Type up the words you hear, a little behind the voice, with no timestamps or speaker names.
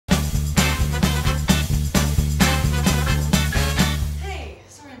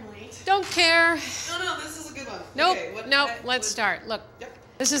don't care. No, this is a good one. Nope, Okay, let's start. Look,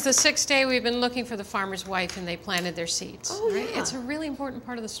 this is the 6th day we've been looking for the farmer's wife and they planted their seeds. Oh, right? yeah. It's a really important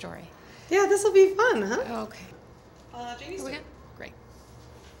part of the story. Yeah, this will be fun, huh? Okay. Jayne Eastwood. Great.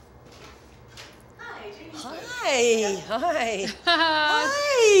 Hi, Jayne Eastwood. Hi.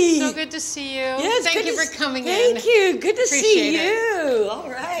 Hi. So good to see you. Yes, Thank you for coming in. Thank you. Good to see Appreciate you. All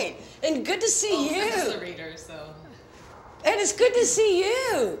right. And good to see you. This is the reader, so. And it's good to see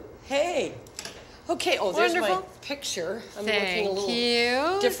you. Hey. Okay, there's my Wonderful. picture. I'm Thank looking a little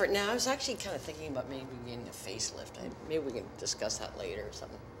you. different now. I was actually kind of thinking about maybe getting a facelift. Maybe we can discuss that later or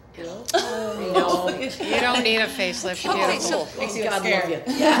something. You know? No, you don't need a facelift. You're beautiful. Makes you God scared. love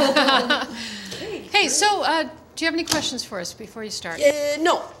you. Yeah. Hey, so do you have any questions for us before you start?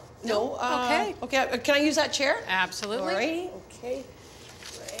 No. No. Okay. Okay. Can I use that chair? Absolutely. All right. Okay.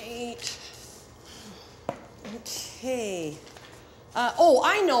 Great. Okay.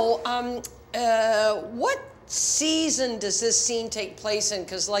 I know. What season does this scene take place in?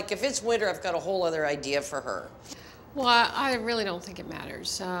 Because, like, if it's winter, I've got a whole other idea for her. Well, I really don't think it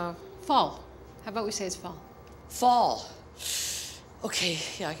matters. Fall. How about we say it's fall? Fall. Okay.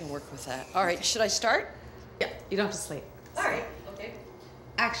 Yeah, I can work with that. All right. Should I start? Yeah, you don't have to slate. All right. Okay.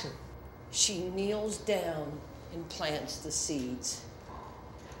 Action. She kneels down and plants the seeds.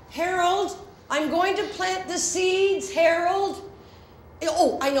 Harold, I'm going to plant the seeds, Harold.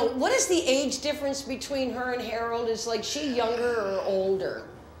 Oh, I know. What is the age difference between her and Harold? Is like she younger or older?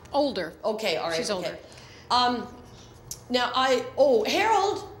 Older. Okay, all right. She's older. Now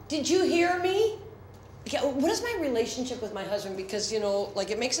Harold, did you hear me? Okay, what is my relationship with my husband? Because, like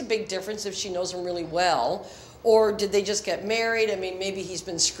it makes a big difference if she knows him really well. Or did they just get married? I mean, maybe he's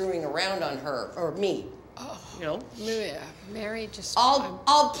been screwing around on her or me. Oh, yeah. Mary just...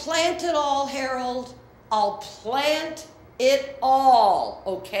 I'll plant it all, Harold. I'll plant it all,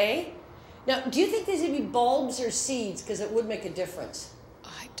 okay? Now, do you think these would be bulbs or seeds? Because it would make a difference.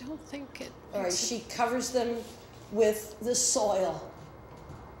 I don't think it... All right, she covers them with the soil.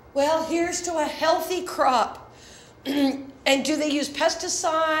 Well, here's to a healthy crop. And do they use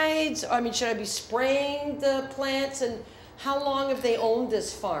pesticides? I mean, should I be spraying the plants? And how long have they owned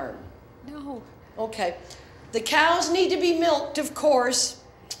this farm? No. Okay. The cows need to be milked, of course.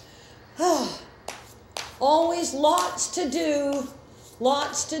 Always lots to do.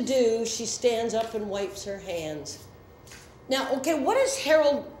 Lots to do. She stands up and wipes her hands. Now, okay, what is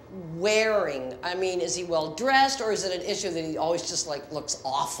Harold wearing? I mean, is he well dressed, or is it an issue that he always just like looks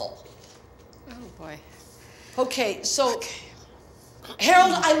awful? Oh, boy. Okay, so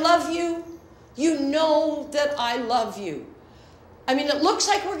Harold, I love you. You know that I love you. I mean, it looks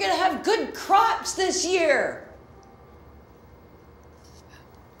like we're going to have good crops this year.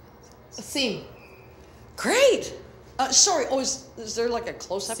 A scene. Great. Sorry, is there like a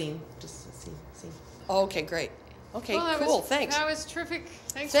close-up? Scene. Just a scene. Oh, okay, great. Okay, Well, cool, thanks. That was terrific.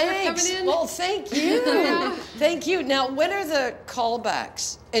 Thanks for coming in. Well, thank you. Thank you. Now, when are the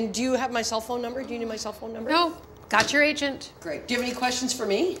callbacks? And do you have my cell phone number? Do you need my cell phone number? No. Got your agent. Great. Do you have any questions for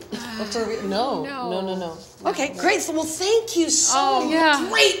me? No. Okay, great. Well, thank you so much. yeah.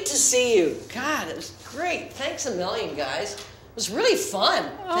 Great to see you. God, it was great. Thanks a million, guys. It was really fun.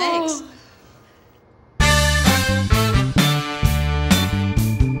 Thanks.